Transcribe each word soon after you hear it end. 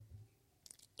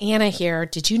Anna here.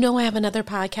 Did you know I have another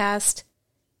podcast?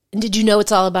 And did you know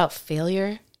it's all about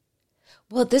failure?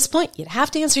 Well, at this point, you'd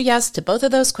have to answer yes to both of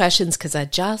those questions because I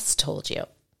just told you.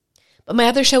 But my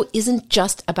other show isn't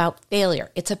just about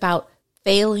failure. It's about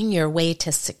failing your way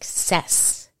to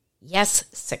success. Yes,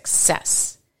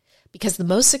 success. Because the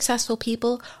most successful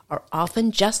people are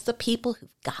often just the people who've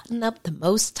gotten up the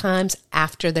most times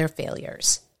after their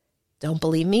failures. Don't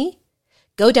believe me?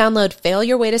 Go download Fail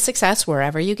Your Way to Success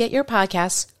wherever you get your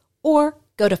podcasts, or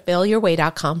go to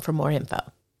failyourway.com for more info.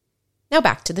 Now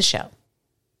back to the show.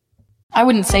 I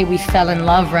wouldn't say we fell in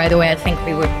love right away. I think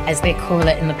we were, as they call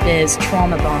it in the biz,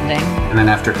 trauma bonding. And then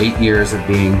after 8 years of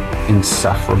being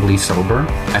insufferably sober,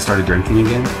 I started drinking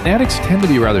again. Addicts tend to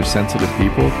be rather sensitive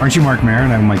people. Aren't you Mark Maron?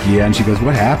 I'm like, yeah. And she goes,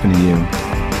 what happened to you?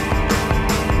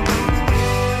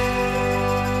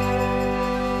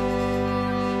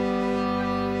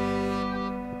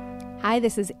 Hi,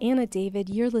 this is Anna David.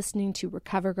 You're listening to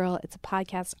Recover Girl. It's a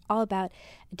podcast all about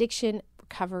addiction,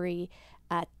 recovery,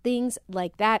 things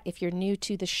like that. If you're new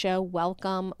to the show,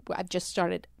 welcome. I've just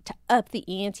started to up the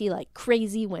ante like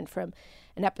crazy. Went from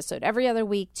an episode every other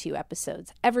week to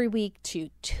episodes every week to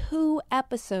 2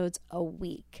 episodes a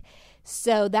week.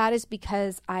 So that is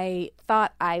because I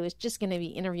thought I was just going to be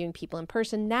interviewing people in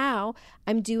person. Now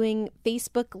I'm doing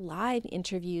Facebook Live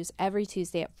interviews every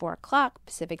Tuesday at 4 o'clock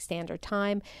Pacific Standard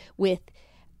Time with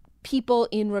people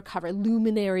in recovery,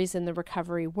 luminaries in the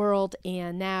recovery world.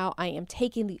 And now I am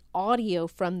taking the audio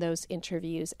from those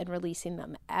interviews and releasing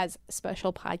them as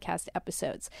special podcast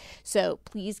episodes. So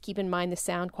please keep in mind the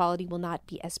sound quality will not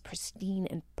be as pristine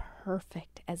and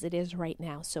perfect as it is right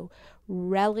now. So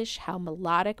relish how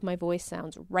melodic my voice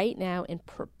sounds right now and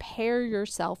prepare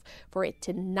yourself for it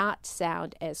to not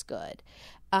sound as good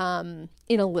in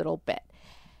a little bit.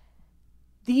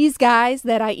 These guys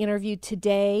that I interviewed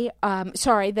today,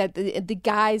 the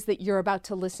guys that you're about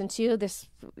to listen to, this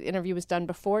interview was done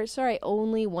before. Sorry,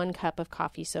 only 1 cup of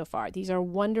coffee so far. These are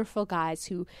wonderful guys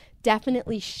who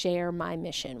definitely share my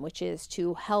mission, which is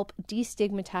to help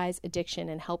destigmatize addiction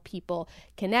and help people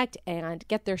connect and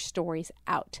get their stories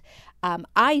out.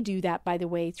 I do that, by the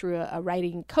way, through a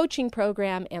writing coaching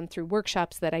program and through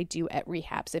workshops that I do at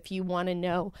rehabs. If you want to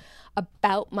know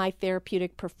about my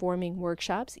therapeutic performing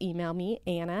workshops, email me,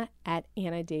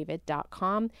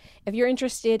 anna@annadavid.com. If you're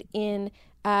interested in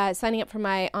signing up for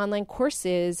my online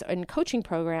courses and coaching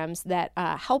programs that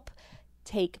help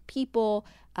take people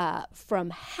from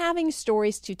having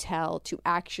stories to tell to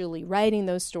actually writing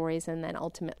those stories and then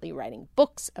ultimately writing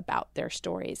books about their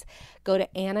stories, go to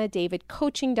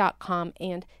annadavidcoaching.com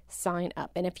and sign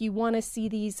up. And if you want to see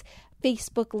these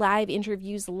Facebook Live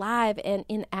interviews live and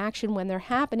in action when they're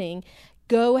happening,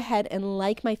 go ahead and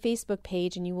like my Facebook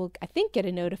page and you will, I think, get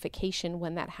a notification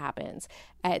when that happens.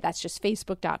 That's just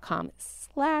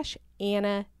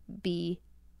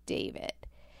facebook.com/AnnaBDavid.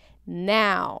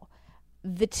 Now,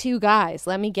 the 2 guys,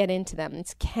 let me get into them.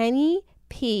 It's Kenny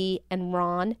P. and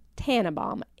Ron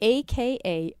Tannenbaum,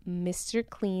 a.k.a. Mr.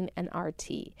 Clean and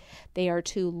RT. They are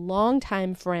 2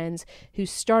 longtime friends who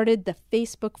started the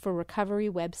Facebook for Recovery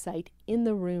website,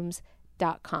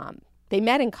 intherooms.com. They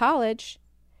met in college,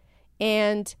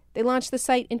 and they launched the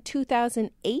site in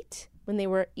 2008 when they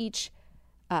were each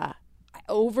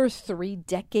over 3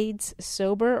 decades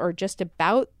sober, or just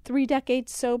about 3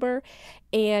 decades sober.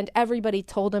 And everybody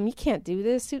told them, you can't do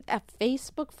this at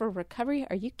Facebook for Recovery.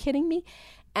 Are you kidding me?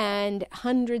 And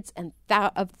hundreds and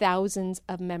of thousands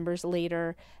of members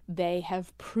later, they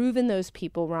have proven those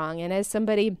people wrong. And as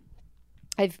somebody,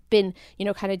 I've been,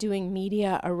 kind of doing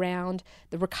media around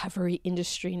the recovery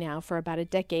industry now for about a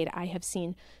decade. I have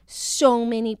seen so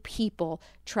many people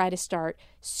try to start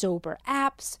sober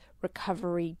apps,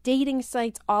 recovery dating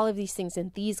sites, all of these things.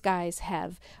 And these guys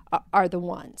are the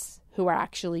ones who are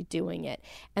actually doing it.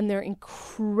 And they're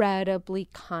incredibly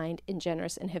kind and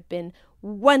generous and have been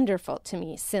wonderful to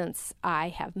me since I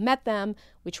have met them,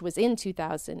 which was in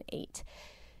 2008.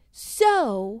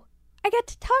 So I got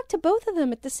to talk to both of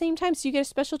them at the same time. So you get a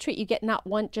special treat. You get not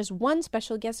just one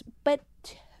special guest, but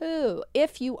 2.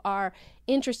 If you are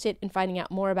interested in finding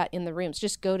out more about In the Rooms,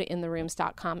 just go to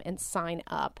intherooms.com and sign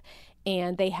up.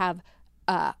 And they have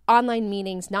online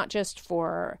meetings, not just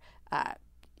for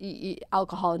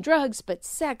alcohol and drugs, but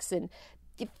sex and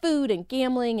food and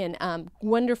gambling, and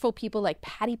wonderful people like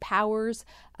Patty Powers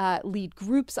lead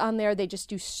groups on there. They just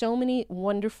do so many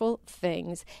wonderful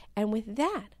things. And with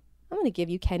that, I'm going to give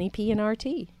you Kenny P. and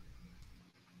RT.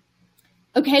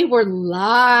 Okay, we're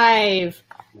live.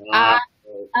 Wow.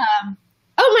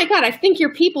 Oh my God, I think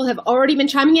your people have already been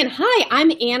chiming in. Hi,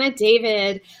 I'm Anna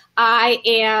David.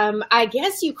 I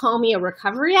guess you call me a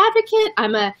recovery advocate.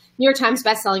 I'm a New York Times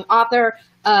bestselling author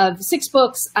of 6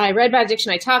 books. I read about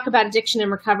addiction. I talk about addiction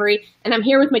and recovery. And I'm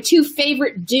here with my 2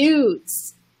 favorite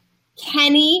dudes,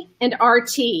 Kenny and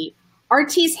RT.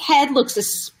 RT's head looks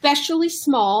especially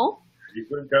small. You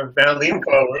couldn't come down, lean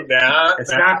forward now.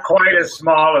 It's not quite as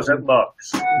small as it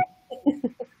looks.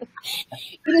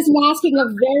 It is masking a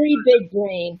very big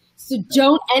brain. So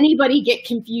don't anybody get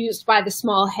confused by the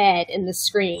small head in the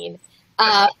screen.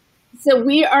 So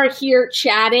we are here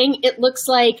chatting. It looks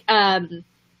like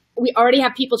we already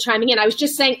have people chiming in. I was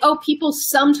just saying, people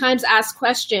sometimes ask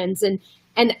questions. And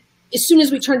as soon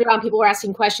as we turned it on, people were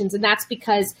asking questions. And that's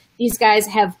because these guys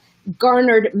have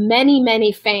garnered many,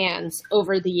 many fans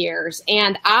over the years.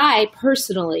 And I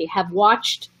personally have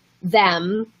watched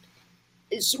them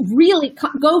really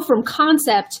go from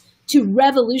concept to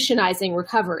revolutionizing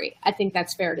recovery. I think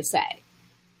that's fair to say.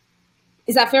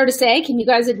 Is that fair to say? Can you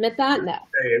guys admit that? No.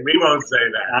 We won't say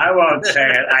that. I won't say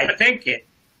it. I think it,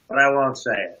 but I won't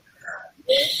say it.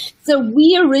 So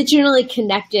we originally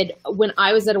connected when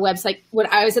I was at a website, when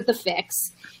I was at The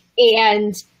Fix.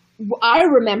 And I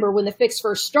remember when The Fix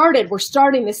first started, we're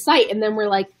starting the site, and then we're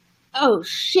like, oh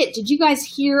shit, did you guys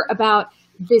hear about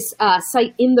this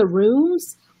site In the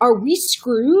Rooms? Are we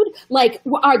screwed? Like,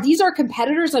 are these our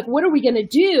competitors? Like, what are we going to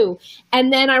do?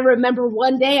 And then I remember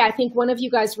one day, I think one of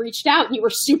you guys reached out and you were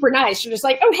super nice. You're just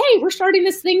like, oh, hey, we're starting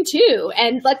this thing too.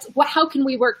 And how can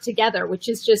we work together? Which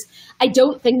is just, I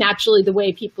don't think naturally the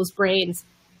way people's brains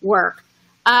work.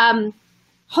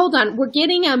 Hold on. We're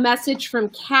getting a message from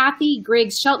Kathy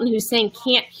Griggs Shelton who's saying,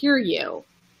 can't hear you.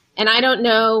 And I don't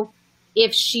know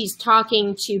if she's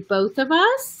talking to both of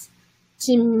us.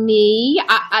 To me,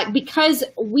 because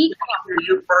we hear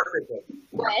you perfectly.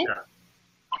 What?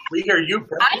 We hear you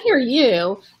perfectly. I hear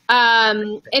you.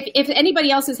 If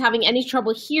anybody else is having any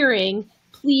trouble hearing,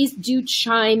 please do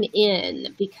chime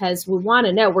in because we want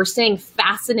to know. We're saying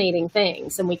fascinating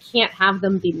things and we can't have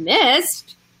them be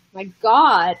missed. My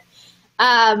God.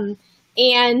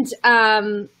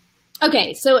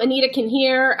 Okay, so Anita can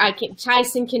hear.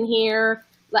 Tyson can hear.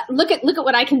 Look at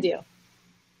what I can do.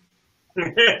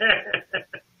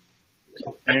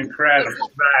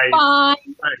 Incredible. Fine.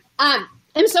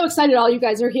 I'm so excited all you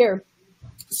guys are here.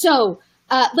 So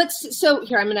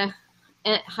here, I'm going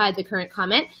to hide the current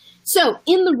comment. So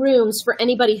In the Rooms, for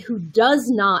anybody who does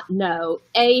not know,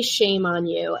 A, shame on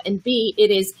you, and B,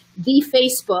 it is the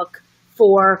Facebook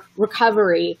for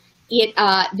recovery.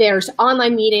 There's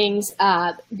online meetings.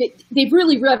 They've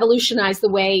really revolutionized the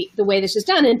way this is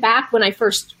done. And back when I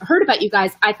first heard about you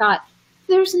guys, I thought,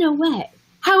 there's no way.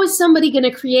 How is somebody going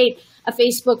to create a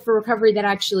Facebook for recovery that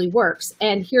actually works?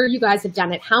 And here you guys have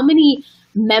done it. How many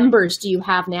members do you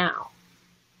have now?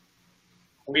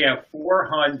 We have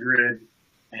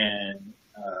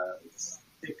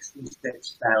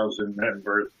 466,000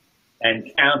 members and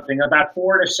counting, about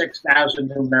 4,000 to 6,000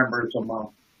 new members a month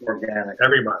organic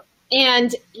every month.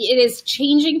 And it is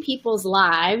changing people's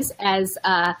lives, as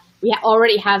we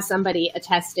already have somebody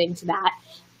attesting to that.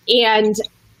 And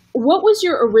what was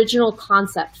your original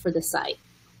concept for the site?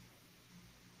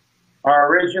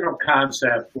 Our original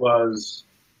concept was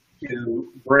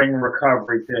to bring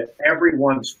recovery to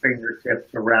everyone's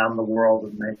fingertips around the world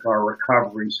and make our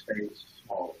recovery space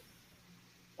smaller.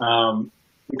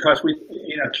 Because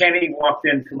Kenny walked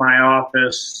into my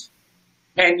office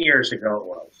 10 years ago it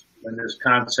was, when this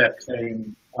concept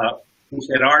came up. He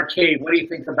said, RT, what do you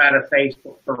think about a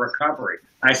Facebook for recovery?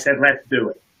 I said, let's do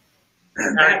it.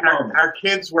 Our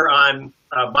kids were on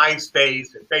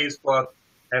MySpace and Facebook,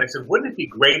 and I said, wouldn't it be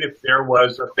great if there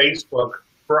was a Facebook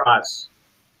for us,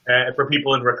 for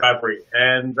people in recovery?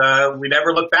 And we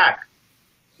never looked back.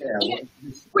 Yeah.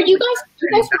 Were you guys were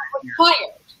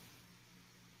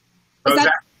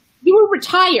retired? You were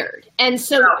retired, and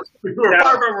so we were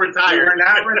far from retired. We're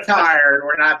not retired.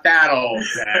 We're not that old.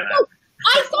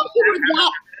 I thought you were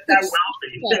that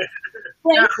wealthy.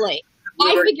 Frankly,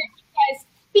 I figured you guys.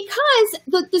 Because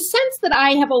the sense that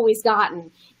I have always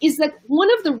gotten is that one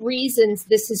of the reasons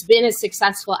this has been as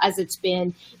successful as it's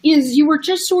been is you were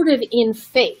just sort of in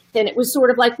faith. And it was sort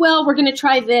of like, well, we're going to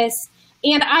try this.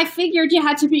 And I figured you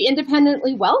had to be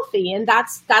independently wealthy. And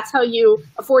that's how you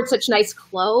afford such nice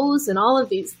clothes and all of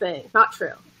these things. Not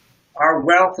true. Our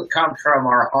wealth comes from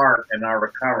our heart and our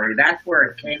recovery. That's where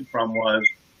it came from, was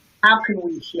how can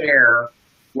we share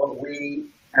what we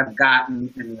have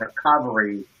gotten in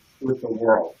recovery with the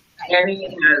world?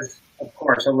 Kenny has, of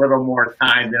course, a little more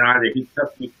time than either. He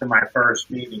took me to my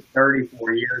first meeting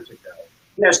 34 years ago.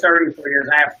 He has 34 years.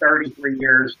 I have 33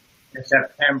 years. In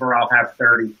September, I'll have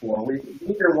 34.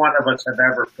 Neither one of us have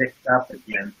ever picked up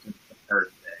again since the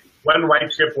first day. One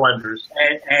white ship wonders.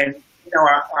 And you know,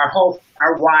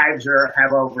 our wives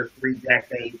have over 3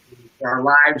 decades. Our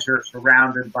lives are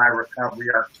surrounded by recovery.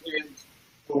 Our kids,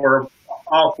 who are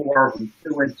all 4 of them,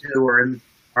 2 and 2,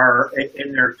 are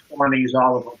in their 20s.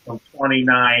 All of them from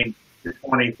 29 to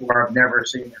 24. I've never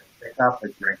seen them pick up a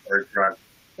drink or a drug.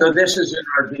 So this is in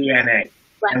our DNA,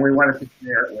 right. And we wanted to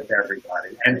share it with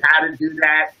everybody. And how to do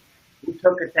that? We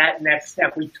took it that next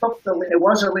step. It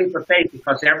was a leap of faith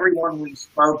because everyone we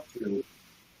spoke to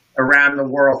around the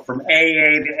world, from AA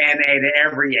to NA to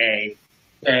every A,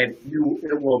 said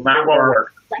it will not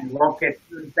work. You won't get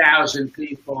 2,000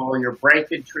 people. You're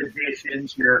breaking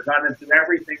traditions. You're going to do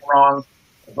everything wrong.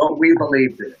 But we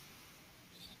believed in it.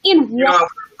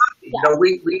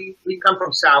 We come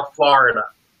from South Florida.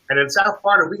 And in South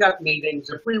Florida, we got meetings.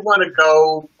 If we want to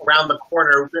go around the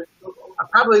corner,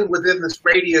 probably within this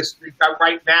radius we've got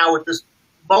right now at this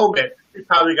moment, we've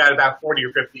probably got about 40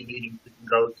 or 50 meetings we can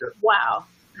go to. Wow.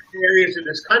 Areas in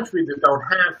this country that don't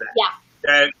have that. Yeah.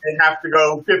 That they have to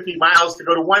go 50 miles to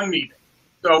go to one meeting.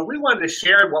 So we wanted to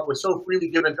share what was so freely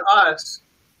given to us.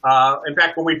 In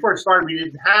fact, when we first started, we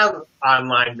didn't have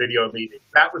online video meetings.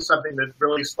 That was something that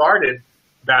really started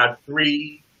about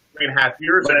 3.5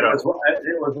 years ago.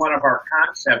 It was one of our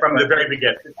concepts. From the very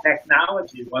beginning. The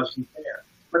technology wasn't there.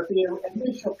 But the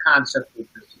initial concept was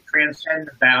this: to transcend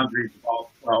the boundaries of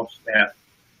all 12-step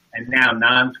and now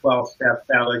non-12-step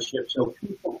fellowship, so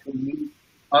people can meet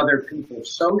other people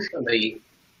socially.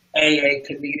 AA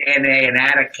can meet NA, an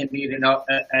addict can meet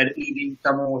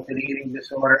someone with an eating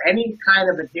disorder. Any kind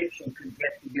of addiction could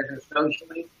get together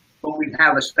socially, but we'd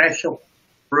have a special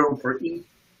room for each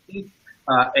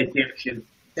addiction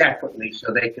separately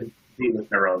so they can be with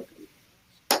their own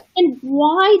people. And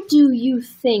why do you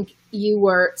think you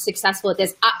were successful at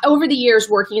this? Over the years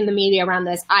working in the media around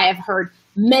this, I have heard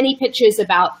many pitches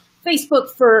about Facebook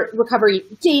for recovery,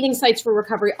 dating sites for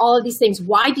recovery, all of these things.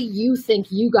 Why do you think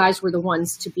you guys were the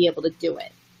ones to be able to do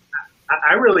it?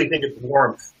 I really think it's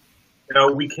warmth.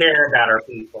 We care about our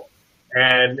people.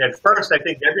 And at first, I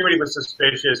think everybody was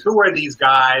suspicious. Who are these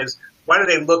guys? Why do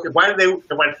they look? Why do they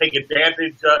want to take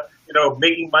advantage of,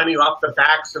 making money off the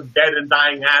backs of dead and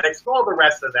dying addicts, all the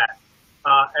rest of that?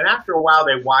 And after a while,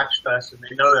 they watched us and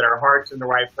they know that our heart's in the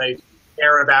right place. We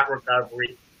care about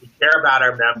recovery. We care about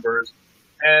our members.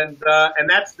 And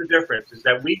that's the difference, is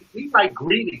that we write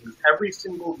greetings every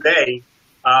single day.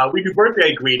 We do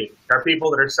birthday greetings. There are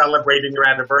people that are celebrating their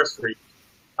anniversary.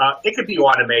 It could be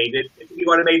automated. It can be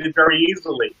automated very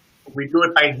easily. We do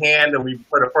it by hand and we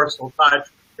put a personal touch.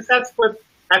 Because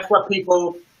that's what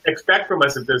people expect from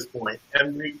us at this point.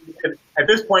 And at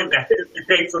this point, it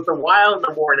takes us a while in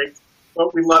the mornings,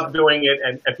 but we love doing it,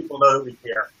 and people know that we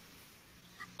care.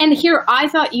 And here, I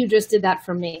thought you just did that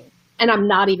for me, and I'm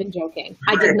not even joking.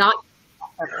 I did not.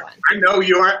 Everyone.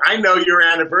 I know your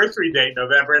anniversary date,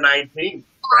 November 19th,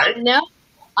 right?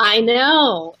 I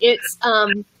know. It's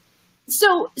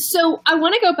So I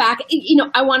want to go back.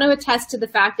 I want to attest to the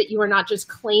fact that you are not just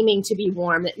claiming to be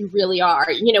warm; that you really are.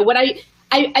 What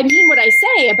I mean what I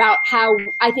say about how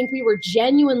I think we were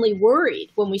genuinely worried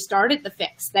when we started the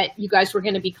Fix that you guys were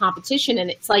going to be competition, and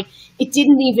it's like it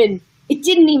didn't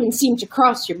even seem to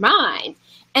cross your mind.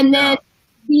 And then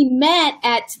we met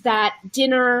at that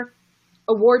dinner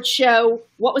award show.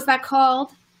 What was that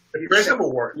called? The Prism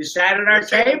Award. You sat at our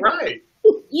table, right?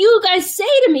 You guys say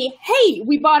to me, "Hey,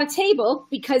 we bought a table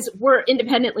because we're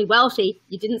independently wealthy."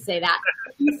 You didn't say that.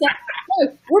 You said,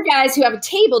 "Oh, we're guys who have a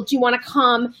table. Do you want to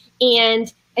come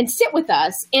and sit with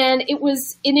us?" And it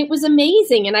was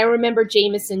amazing. And I remember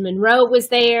Jameson Monroe was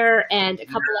there and a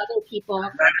couple other people.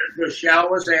 Leonard Bushell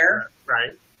was there,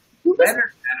 right?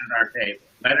 Leonard sat at our table.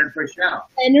 Leonard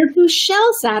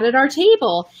Bushell sat at our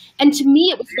table, and to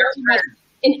me, it was very much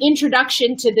an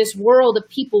introduction to this world of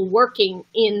people working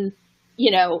in.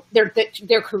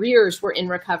 Their careers were in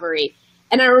recovery.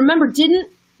 And I remember, didn't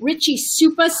Richie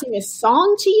Supa sing a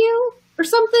song to you or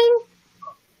something?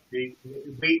 We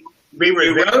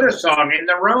wrote a song in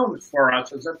the room for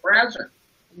us as a present.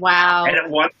 Wow. And it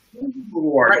won an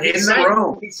award in the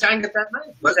room. He sang it that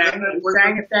night.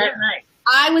 Sang it that night.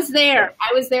 I was there.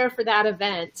 I was there for that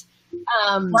event.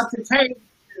 But to tell you,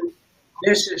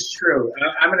 this is true.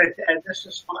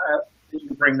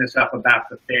 You bring this up about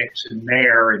the Fix and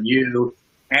Mayor and you,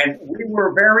 and we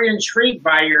were very intrigued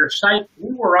by your site.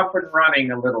 We were up and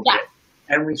running a little bit,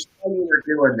 and we saw you were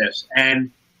doing this, and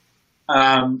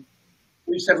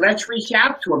we said, let's reach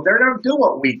out to them. They don't do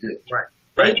what we do. Right.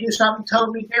 They do something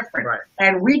totally different. Right.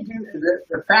 And we do.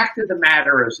 The fact of the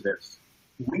matter is this: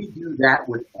 we do that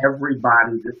with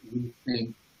everybody that we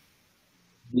think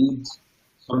needs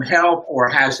some help or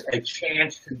has a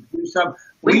chance to do something,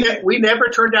 We never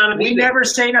turned down a we meeting. never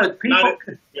say no. People,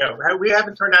 We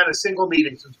haven't turned down a single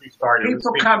meeting since we started.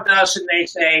 people come to us and they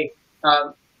say,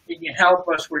 can you help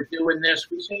us? We're doing this.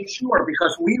 We say, sure,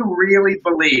 because we really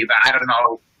believe, I don't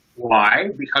know why,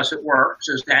 because it works,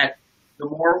 is that the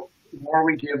more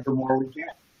we give, the more we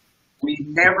get. We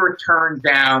never turn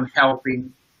down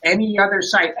helping any other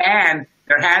site. And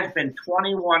there has been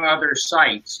 21 other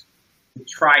sites that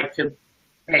tried to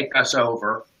take us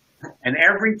over. And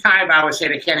every time I would say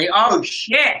to Kenny, oh,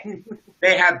 shit,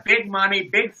 they have big money,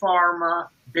 big pharma,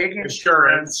 big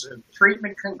insurance,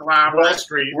 treatment conglomerate. Wall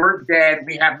Street. We're dead.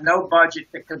 We have no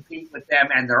budget to compete with them,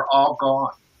 and they're all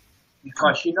gone.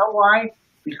 Because you know why?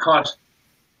 Because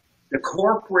the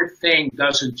corporate thing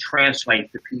doesn't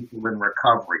translate to people in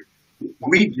recovery.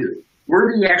 We do.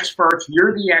 We're the experts.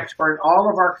 You're the expert. All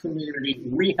of our community,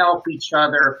 we help each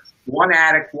other. One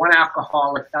addict, one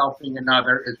alcoholic helping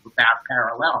another is without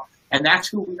parallel. And that's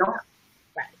who we are.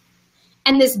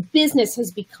 And this business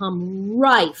has become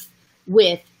rife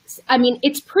with, I mean,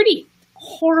 it's pretty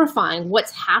horrifying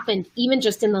what's happened even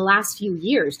just in the last few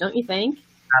years, don't you think?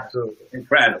 Absolutely.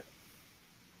 Incredible.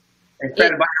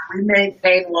 We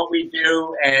maintain what we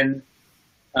do, and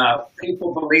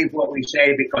people believe what we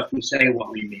say because we say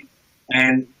what we mean.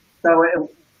 And so,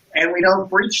 and we don't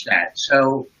breach that.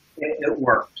 So it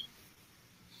works.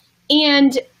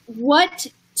 And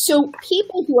so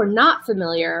people who are not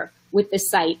familiar with the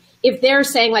site, if they're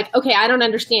saying like, okay, I don't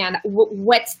understand,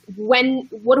 what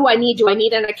do I need? Do I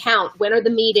need an account? When are the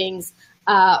meetings?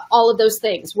 All of those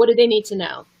things. What do they need to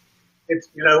know? It's,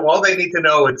 all they need to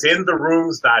know, it's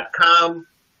intherooms.com.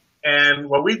 And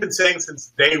what we've been saying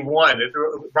since day one,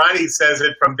 Ronnie says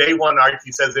it from day one,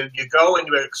 Archie says it, you go and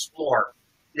you explore.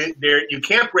 You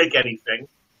can't break anything.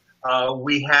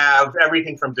 We have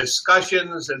everything from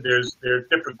discussions, and there's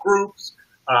different groups.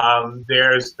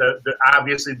 There's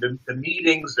obviously the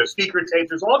meetings, the speaker tapes.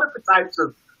 There's all different types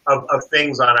of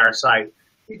things on our site.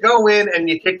 You go in and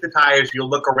you kick the tires. You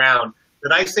look around. The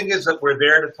nice thing is that we're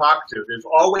there to talk to. There's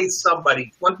always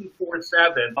somebody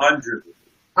 24/7.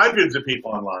 Hundreds of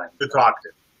people online to talk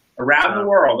to. Around the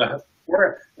world.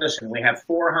 We have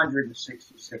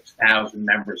 466,000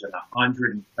 members in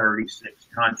 136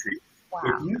 countries. Wow.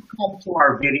 If you come to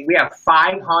our video, we have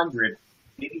 500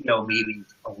 video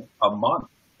meetings a month,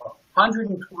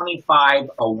 125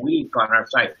 a week on our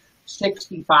site,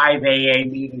 65 AA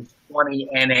meetings, 20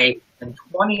 NA, and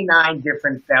 29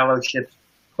 different fellowships,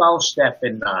 12-step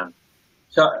and none.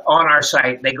 So on our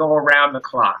site, they go around the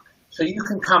clock. So you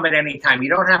can come at any time. You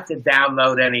don't have to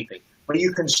download anything. But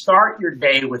you can start your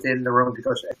day within the room,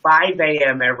 because at 5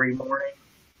 a.m. every morning,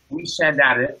 we send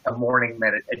out a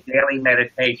daily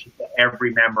meditation to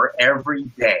every member every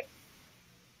day.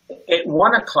 At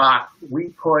 1 o'clock, we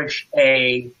push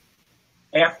a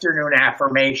afternoon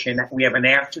affirmation. We have an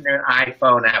afternoon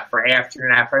iPhone app for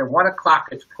afternoon affirmation. At 1 o'clock,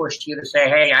 it's pushed to you to say,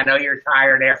 hey, I know you're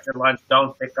tired after lunch.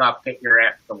 Don't pick up. Get your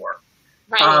ass to work.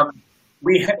 Right.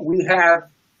 We have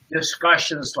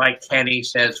discussions like Kenny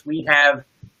says. We have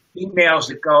emails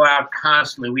that go out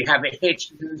constantly. We have a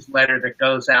Hitch newsletter that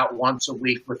goes out once a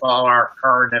week with all our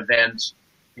current events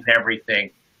and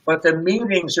everything. But the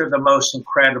meetings are the most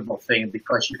incredible thing,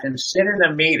 because you can sit in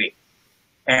a meeting,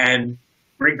 and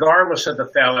regardless of the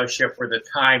fellowship or the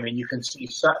time, and you can see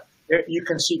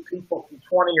people from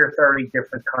 20 or 30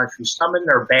 different countries, some in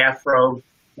their bathrobe.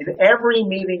 In every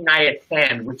meeting I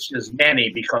attend, which is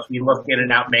many because we look in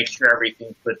and out, make sure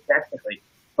everything's good technically,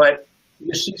 but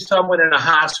you see someone in a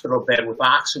hospital bed with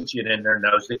oxygen in their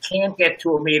nose. They can't get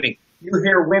to a meeting. You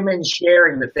hear women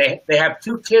sharing that they have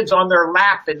 2 kids on their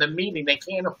lap in the meeting. They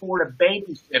can't afford a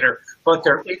babysitter, but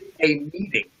they're in a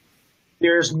meeting.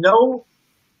 There's no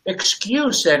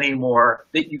excuse anymore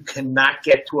that you cannot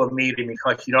get to a meeting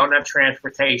because you don't have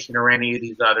transportation or any of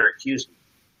these other excuses.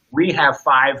 We have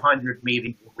 500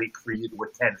 meetings a week for you to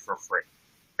attend for free.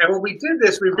 And when we did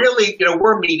this, we really,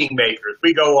 we're meeting makers.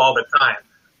 We go all the time.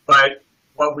 But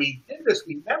when we did this,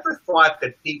 we never thought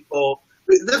that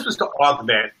this was to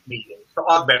augment meetings, to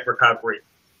augment recovery.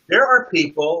 There are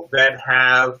people that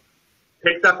have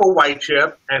picked up a white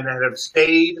chip and that have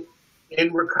stayed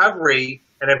in recovery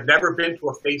and have never been to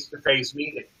a face-to-face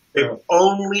meeting. They've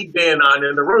only been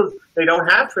in the rooms. They don't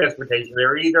have transportation.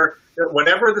 They're either,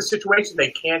 whatever the situation,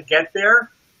 they can't get there,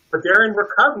 but they're in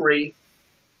recovery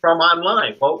from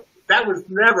online. Well, that was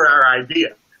never our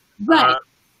idea. Right.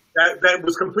 That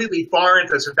was completely foreign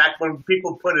to us. In fact, when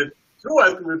people put it to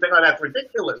us, we think, oh, that's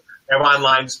ridiculous. They have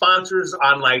online sponsors,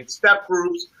 online step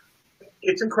groups.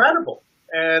 It's incredible.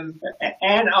 And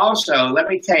also, let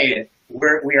me tell you,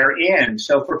 we are in.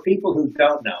 So for people who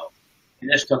don't know, and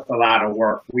this took a lot of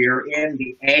work. We are in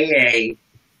the AA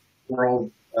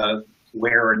World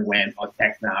Where and When on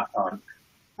Techno and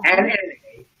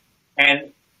NA.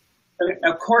 And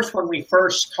of course, when we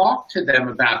first talked to them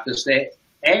about this,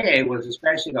 AA was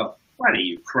especially go, "What are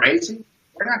you, crazy?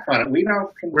 We don't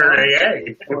condone." We're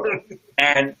AA.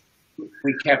 And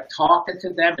we kept talking to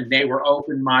them, and they were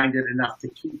open-minded enough to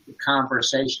keep the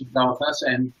conversation going with us.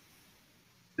 And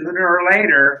sooner or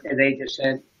later, they just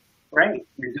said, "Great,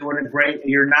 you're doing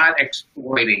you're not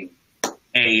exploiting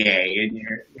AA."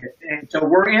 And so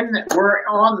we're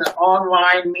on the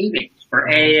online meetings for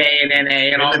AA and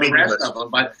NA and all the rest of them.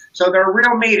 But so they're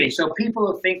real meetings. So people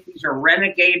who think these are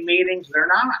renegade meetings, they're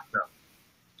not. No.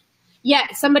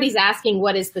 Yeah, somebody's asking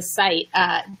what is the site.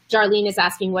 Darlene is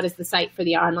asking what is the site for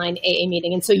the online AA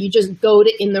meeting. And so you just go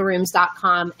to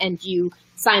intherooms.com and you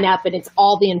sign up, and it's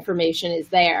all the information is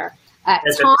there. At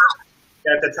the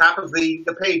top of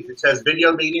the page, it says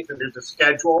video meetings, and there's a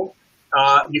schedule.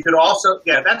 You could also,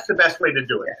 that's the best way to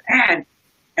do it. And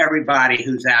everybody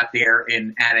who's out there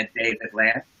in Anna David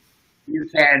land, you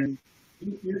can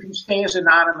stay as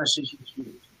anonymous as you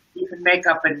choose. You can make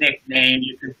up a nickname.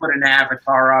 You can put an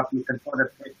avatar up. You can put a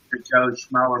picture of Joe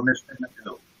Schmo or Mr.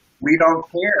 Magoo. We don't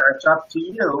care. It's up to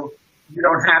you. You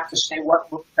don't have to say what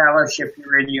fellowship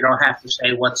you're in. You don't have to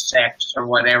say what sex or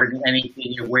whatever,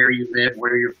 anything, where you live,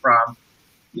 where you're from.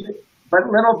 But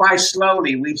little by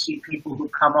slowly, we see people who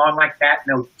come on like that.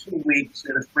 2 weeks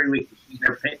or 3 weeks, you see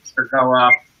their picture go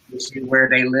up. You see where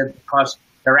they live because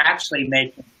they're actually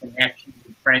making connections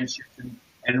and friendships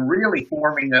and really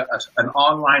forming an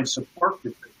online support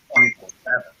group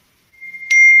 24/7.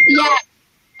 Yeah,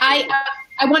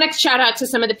 I want to shout out to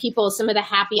some of the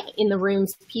happy in the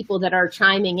rooms people that are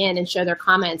chiming in and show their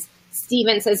comments.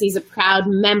 Steven says he's a proud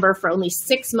member for only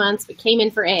 6 months, but came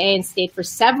in for AA and stayed for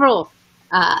several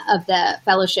of the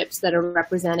fellowships that are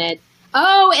represented.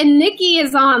 Oh, and Nikki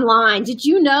is online. Did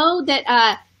you know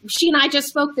that she and I just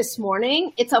spoke this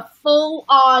morning? It's a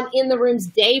full-on In the Rooms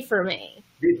day for me.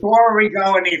 Before we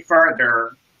go any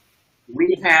further,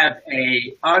 we have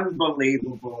a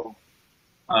unbelievable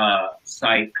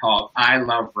site called I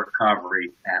Love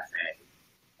Recovery Cafe.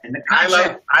 And the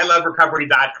concept,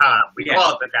 iloverecovery.com. We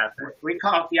call it the cafe. We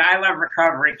call it the I Love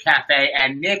Recovery Cafe,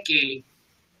 and Nikki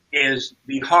is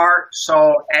the heart,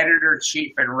 soul,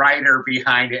 editor-chief, and writer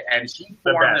behind it, and she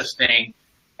formed this thing,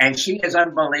 and she is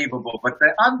unbelievable. But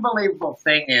the unbelievable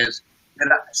thing is that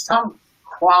some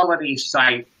quality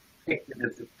site picked it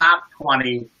as the top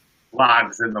 20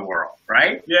 blogs in the world,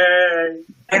 right? Yay!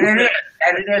 And it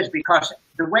is because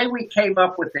the way we came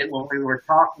up with it when we were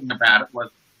talking about it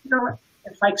was,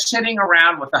 it's like sitting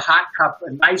around with a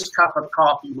nice cup of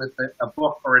coffee with a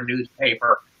book or a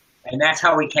newspaper. And that's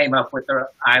how we came up with the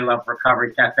I Love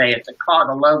Recovery Cafe. The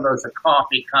logo's a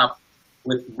coffee cup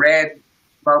with red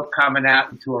smoke coming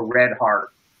out into a red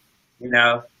heart,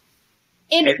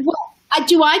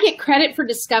 do I get credit for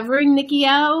discovering Nikki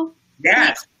O?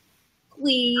 Yes.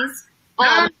 Please.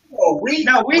 We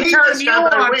turned you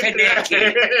on to Nikki.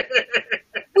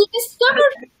 We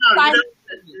discovered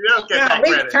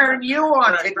we turned you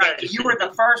on to Nikki. You were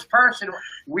the first person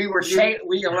we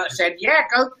said, yeah,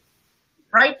 go.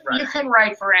 Right? You can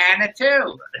write for Anna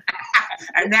too.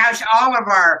 And now all of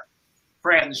our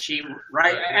friends,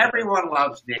 everyone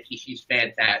loves Nikki. She's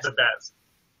fantastic. The best.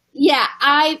 Yeah,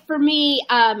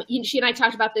 she and I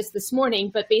talked about this morning,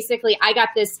 but basically I got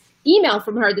this email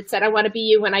from her that said, I want to be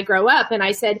you when I grow up. And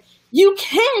I said, you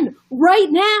can right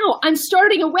now. I'm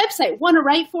starting a website. Want to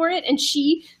write for it? And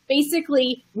she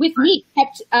basically, with me,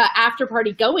 kept After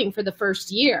Party going for the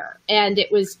first year. And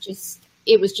it was just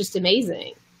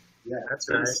amazing. Yeah, that's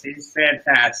right. She's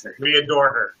fantastic. We adore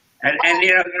her. And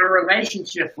the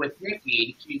relationship with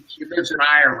Nikki, she lives in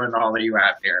Ireland, all of you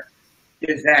out there,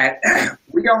 is that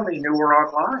we only knew her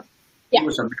online. Yeah. She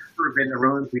was a member of In the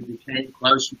Rooms. We became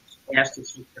close. She was asked if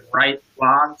she could write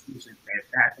blogs. She was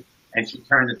fantastic. And she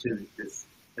turned into just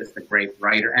a great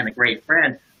writer and a great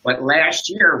friend. But last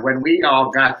year, when we all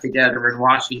got together in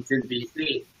Washington,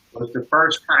 D.C., was the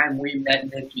first time we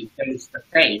met Nikki face to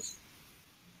face.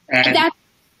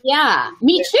 Yeah,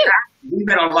 me too. We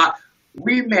met a lot.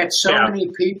 We met so many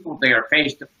people there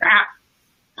face to face.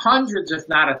 Hundreds, if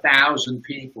not 1,000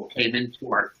 people came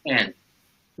into our tent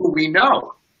who we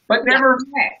know, but never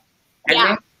met.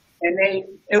 And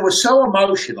it was so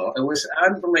emotional. It was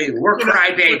unbelievable. We're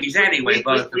crybabies anyway,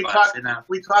 both of us.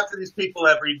 We talk to these people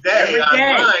every day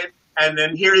online, and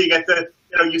then here you get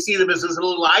you see them as this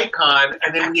little icon,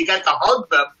 and then when you get to hug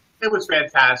them, it was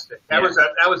fantastic. That was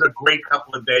a great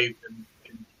couple of days.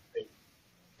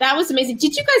 That was amazing.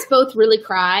 Did you guys both really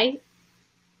cry?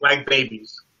 Like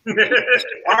babies.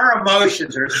 Our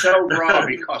emotions are so raw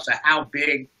because of how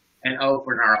big and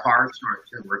open our hearts are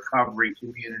to the recovery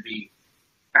community,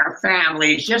 our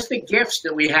families, just the gifts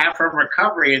that we have from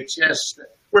recovery. It's just...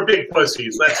 We're big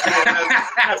pussies. That's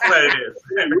what it is.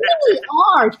 You really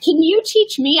are. Can you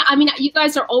teach me? I mean, you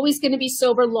guys are always going to be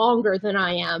sober longer than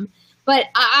I am, but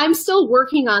I'm still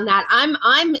working on that.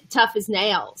 I'm tough as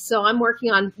nails, so I'm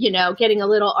working on getting a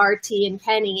little RT and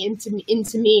Kenny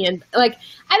into me, and like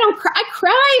I don't cry. I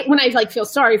cry when I feel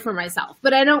sorry for myself,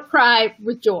 but I don't cry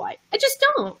with joy. I just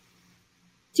don't.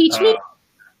 Teach me.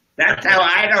 That's how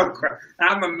I don't cry.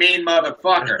 I'm a mean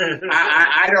motherfucker.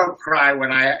 I don't cry when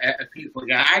people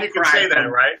get. I you can say that,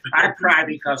 right? I cry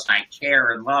because I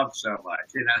care and love so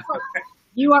much.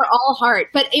 You are all heart,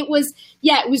 but it was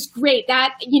great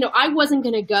that I wasn't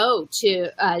going to go to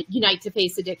Unite to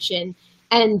Face Addiction,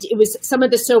 and it was some of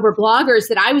the sober bloggers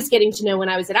that I was getting to know when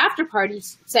I was at after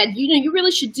parties said, you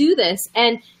really should do this,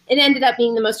 and it ended up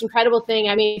being the most incredible thing.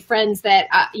 I made friends that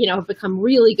have become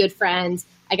really good friends.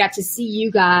 I got to see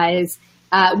you guys.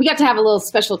 We got to have a little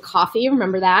special coffee.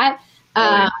 Remember that?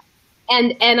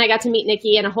 And I got to meet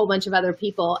Nikki and a whole bunch of other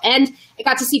people. And I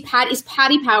got to see Is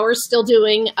Patty Powers still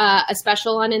doing a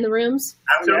special on In the Rooms?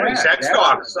 Absolutely. Sex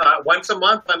Talks once a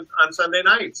month on Sunday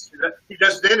nights. He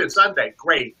just did it Sunday.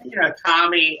 Great.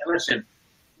 Tommy, listen,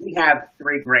 we have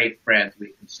three great friends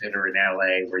we consider in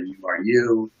L.A. where you are.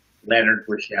 You, Leonard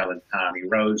Rochelle, and Tommy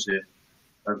Rosen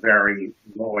are very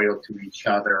loyal to each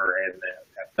other and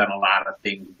have done a lot of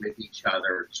things with each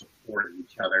other and supported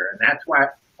each other. And that's why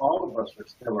all of us are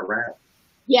still around.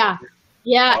 Yeah.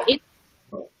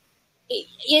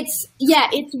 It's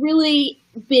really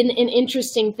been an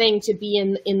interesting thing to be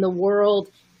in the world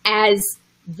as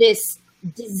this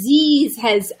disease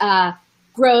has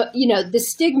grown. The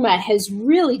stigma has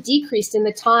really decreased in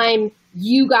the time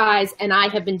you guys and I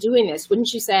have been doing this.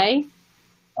 Wouldn't you say?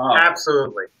 Oh,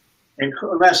 absolutely. And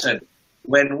listen,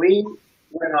 when we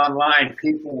went online,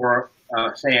 people were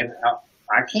saying,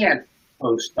 I can't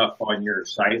post stuff on your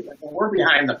site. We're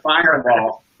behind the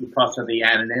firewall because of the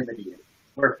anonymity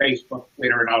where Facebook,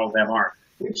 Twitter, and all of them are.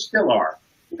 We still are.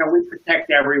 We protect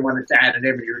everyone that's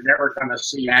anonymity. You're never going to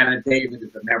see Anna David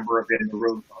as a member of In the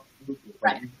Room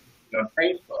on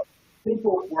Facebook.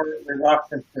 People were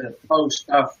reluctant to post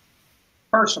stuff,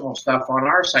 personal stuff on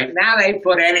our site. Now they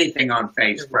put anything on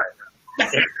Facebook. Right.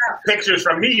 Pictures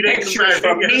from meetings. Pictures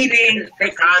from meetings.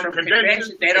 Pictures from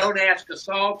conventions. They don't ask us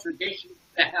all traditions.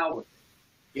 The hell with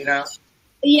it.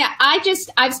 Yeah,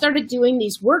 I've started doing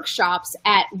these workshops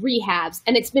at rehabs,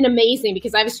 and it's been amazing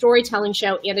because I have a storytelling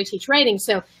show and I teach writing.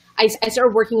 So I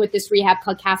started working with this rehab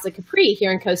called Casa Capri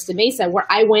here in Costa Mesa, where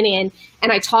I went in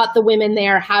and I taught the women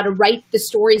there how to write the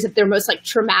stories of their most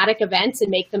traumatic events and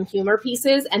make them humor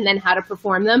pieces, and then how to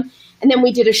perform them. And then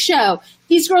we did a show.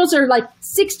 These girls are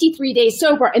 63 days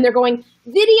sober, and they're going,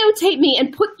 videotape me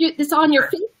and put this on your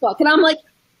Facebook. And I'm like,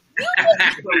 you need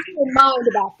to keep in mind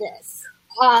about this.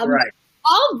 Right.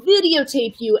 I'll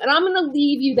videotape you, and I'm going to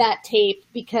leave you that tape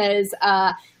because,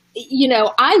 I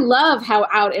love how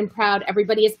out and proud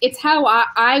everybody is. It's how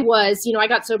I was, I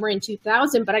got sober in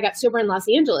 2000, but I got sober in Los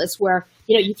Angeles where,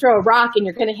 you throw a rock and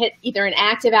you're going to hit either an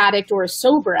active addict or a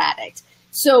sober addict.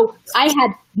 So I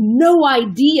had no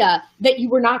idea that you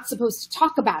were not supposed to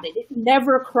talk about it. It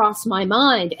never crossed my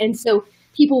mind. And so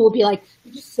people will be like,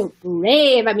 you're just so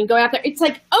brave. I mean, go out there. It's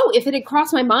like, oh, if it had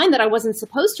crossed my mind that I wasn't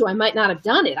supposed to, I might not have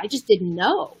done it. I just didn't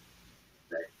know.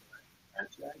 Right.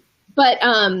 That's right. But,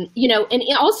 and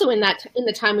also in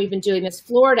the time we've been doing this,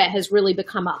 Florida has really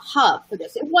become a hub for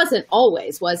this. It wasn't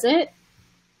always, was it?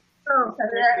 Oh,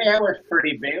 yeah, it was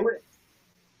pretty big.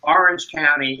 Orange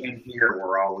County and here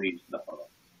were always the hub.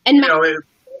 And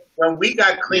when we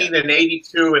got clean in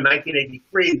 82 and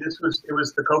 1983, it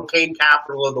was the cocaine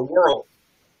capital of the world.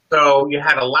 So you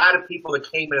had a lot of people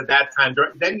that came in at that time.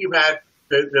 Then you had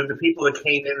the people that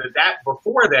came in at that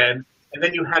before then, and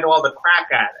then you had all the crack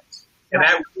addicts. And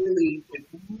that really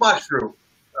mushroomed.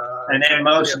 And then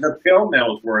most of the pill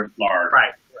mills were in Florida.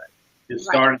 Right. It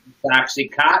started the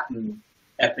OxyContin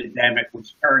epidemic,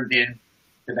 which turned into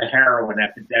the heroin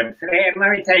epidemic. And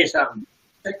let me tell you something.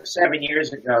 6 or 7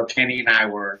 years ago, Kenny and I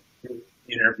were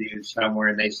interviewed somewhere,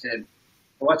 and they said,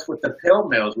 what's with the pill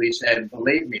mills? We said,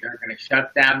 believe me, they're going to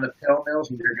shut down the pill mills,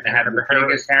 and you're going to have the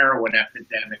biggest heroin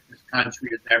epidemic this country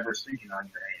has ever seen on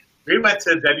your hands. We went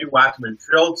to Debbie Watchman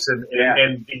Schultz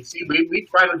in DC. We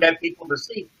tried to get people to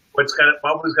see what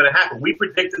was going to happen. We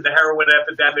predicted the heroin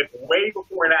epidemic way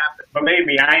before it happened. Believe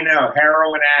me, I know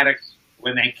heroin addicts,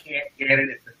 when they can't get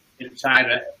it inside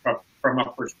from a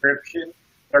prescription,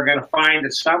 they're going to find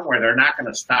it somewhere. They're not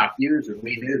going to stop using.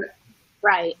 We knew that.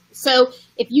 Right. So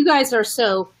if you guys are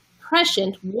so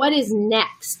prescient. What is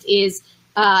next?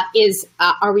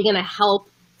 Are we going to help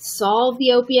solve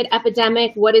the opiate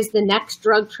epidemic? What is the next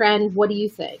drug trend? What do you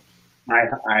think?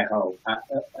 I hope.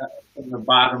 From the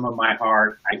bottom of my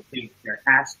heart, I think there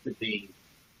has to be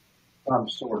some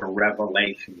sort of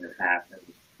revelation that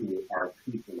happens to our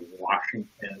people in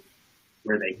Washington,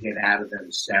 where they get out of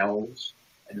themselves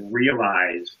and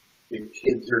realize that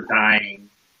kids are dying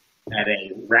at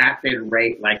a rapid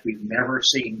rate like we've never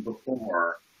seen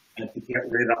before, and to get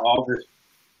rid of all this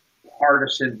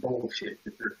partisan bullshit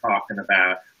that they're talking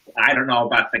about. I don't know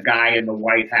about the guy in the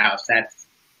White House. That's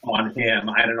on him.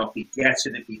 I don't know if he gets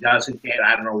it, if he doesn't get it.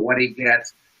 I don't know what he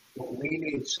gets. But we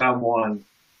need someone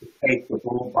to take the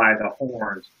bull by the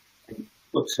horns and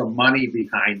put some money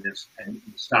behind this and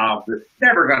solve this.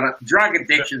 Drug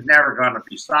addiction's never gonna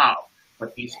be solved.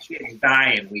 But these kids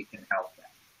dying, we can help them.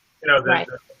 You know,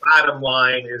 the bottom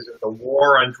line is that the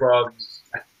war on drugs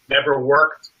never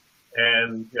worked.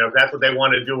 And, you know, if that's what they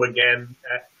want to do again,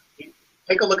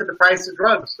 take a look at the price of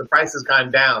drugs. The price has gone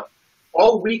down.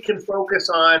 All we can focus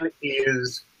on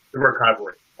is the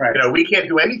recovery. Right. You know, we can't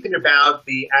do anything about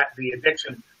the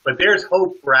addiction, but there's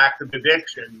hope for active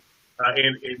addiction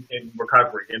in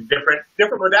recovery in different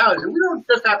modalities. And we don't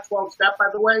just have 12-step, by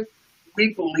the way.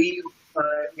 We believe,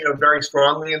 very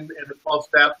strongly in the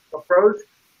 12-step approach,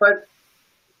 but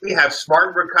we have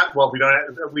smart recovery. Well, we don't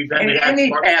have.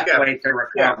 Any pathway to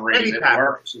recovery that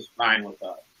works is fine with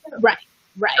us. Right.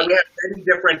 And we have many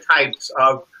different types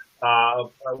of.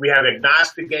 We have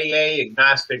agnostic AA,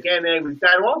 agnostic NA. We've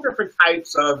got all different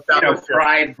types of fellowship.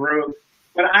 Pride group.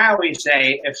 But I always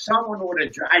say, if someone would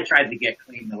have, I tried to get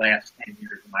clean the last 10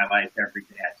 years of my life every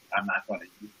day. I said, I'm not going to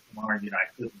use it tomorrow.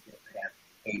 I couldn't get past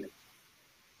it.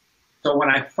 So when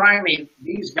I finally,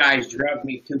 these guys drugged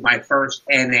me to my first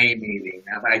NA meeting.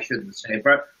 Now, I shouldn't say,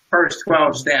 but first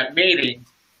 12-step meeting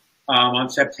on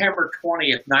September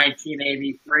 20th,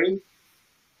 1983.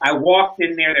 I walked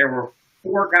in there. There were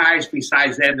 4 guys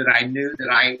besides them that I knew that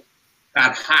I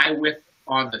got high with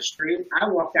on the street. I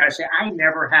walked out and said, I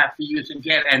never have to use it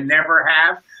again, and never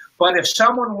have. But if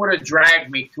someone would have dragged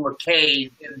me to a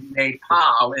cave in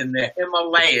Nepal, in the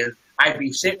Himalayas, I'd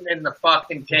be sitting in the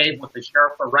fucking cave with the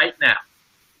Sherpa right now.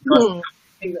 Because the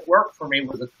thing that worked for me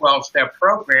was a 12-step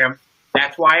program.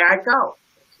 That's why I go.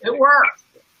 It worked.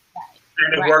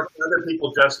 And it worked for other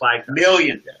people just like us.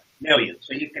 Millions.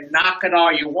 So you can knock it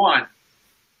all you want.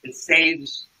 It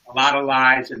saves a lot of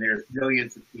lives, and there's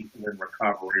millions of people in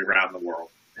recovery around the world.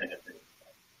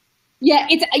 Yeah,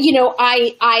 it's,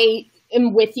 I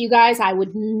am with you guys. I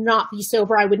would not be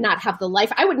sober. I would not have the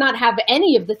life. I would not have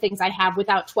any of the things I have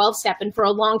without 12-step. And for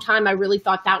a long time, I really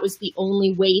thought that was the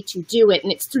only way to do it.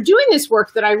 And it's through doing this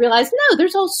work that I realized, no,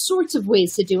 there's all sorts of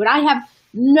ways to do it. I have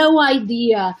no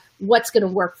idea what's going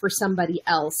to work for somebody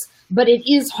else, but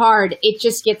it is hard. It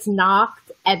just gets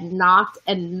knocked and knocked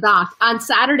and knocked. On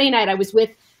Saturday night, I was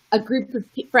with a group of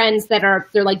friends they're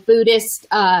like Buddhist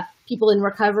people in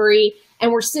recovery,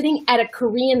 and we're sitting at a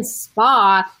Korean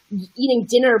spa eating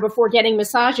dinner before getting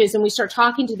massages, and we start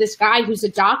talking to this guy who's a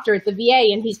doctor at the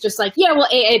VA, and he's just like, yeah, well,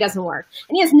 AA doesn't work.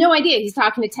 And he has no idea. He's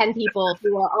talking to 10 people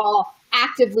who are all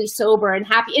actively sober and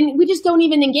happy, and we just don't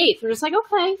even engage. We're just like,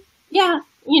 okay, yeah,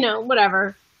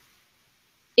 whatever.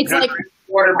 It's like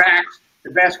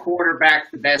the best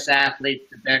quarterbacks, the best athletes,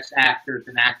 the best actors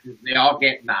and actors, they all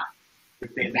get knocked.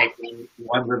 If they make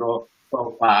one little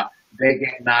faux pas, they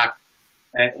get knocked.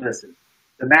 Listen,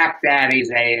 the Mac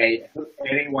Daddies,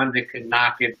 anyone that can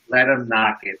knock it, let them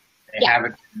knock it. They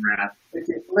haven't been around.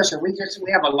 Listen,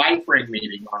 we have a LifeRing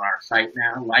meeting on our site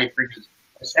now. LifeRing is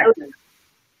a section.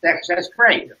 That's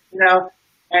great,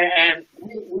 and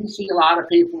we see a lot of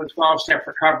people in 12-step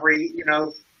recovery,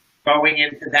 going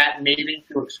into that meeting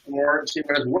to explore and see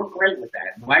what is. We're great with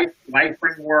that.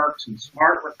 LifeRing works, and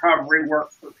Smart Recovery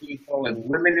works for people, and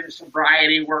Women in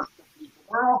Sobriety works for people.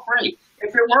 We're all great.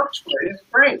 If it works for you, it's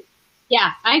great.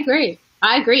 Yeah, I agree.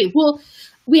 Well,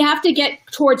 we have to get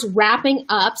towards wrapping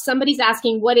up. Somebody's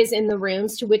asking what is in the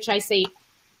rooms, to which I say,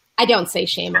 I don't say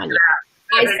shame on you.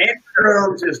 In the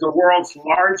Rooms is the world's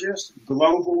largest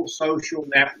global social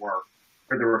network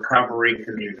for the recovery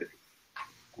community.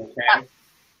 Okay?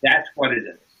 That's what it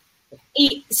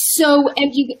is. So,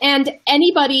 and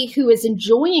anybody who is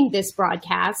enjoying this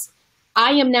broadcast,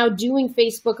 I am now doing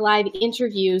Facebook Live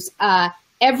interviews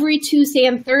every Tuesday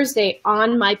and Thursday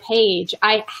on my page.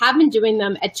 I have been doing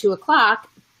them at 2:00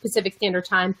 Pacific Standard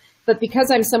Time, but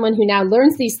because I'm someone who now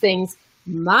learns these things,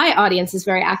 my audience is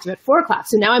very active at 4:00.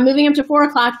 So now I'm moving up to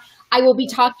 4:00. I will be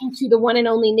talking to the one and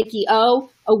only Nikki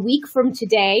O a week from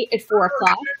today at 4:00.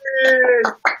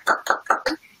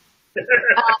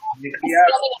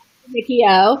 Nikki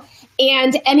O.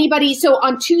 And anybody, so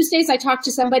on Tuesdays, I talk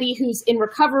to somebody who's in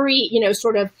recovery,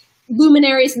 sort of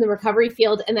luminaries in the recovery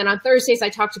field. And then on Thursdays, I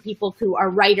talk to people who are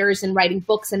writers and writing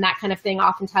books and that kind of thing.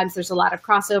 Oftentimes there's a lot of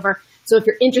crossover. So if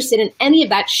you're interested in any of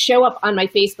that, show up on my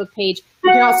Facebook page.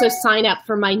 You can also sign up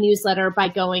for my newsletter by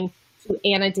going to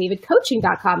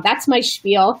AnnaDavidCoaching.com. That's my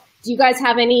spiel. Do you guys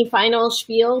have any final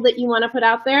spiel that you want to put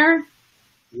out there?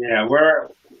 Yeah,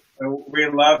 we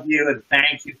love you and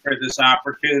thank you for this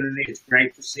opportunity. It's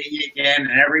great to see you again.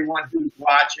 And everyone who's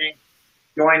watching,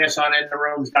 join us on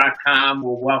intherooms.com.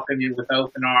 We'll welcome you with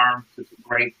open arms. It's a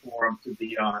great forum to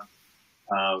be on.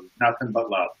 Nothing but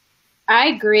love. I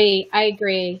agree.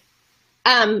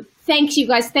 Thanks, you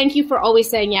guys. Thank you for always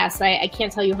saying yes. I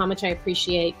can't tell you how much I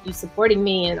appreciate you supporting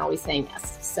me and always saying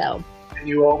yes. So. And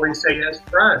you always say yes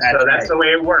for us. That's the way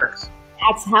it works.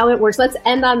 That's how it works. Let's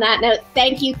end on that note.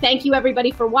 Thank you. Thank you,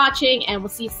 everybody, for watching, and we'll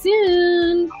see you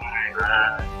soon.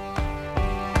 Bye.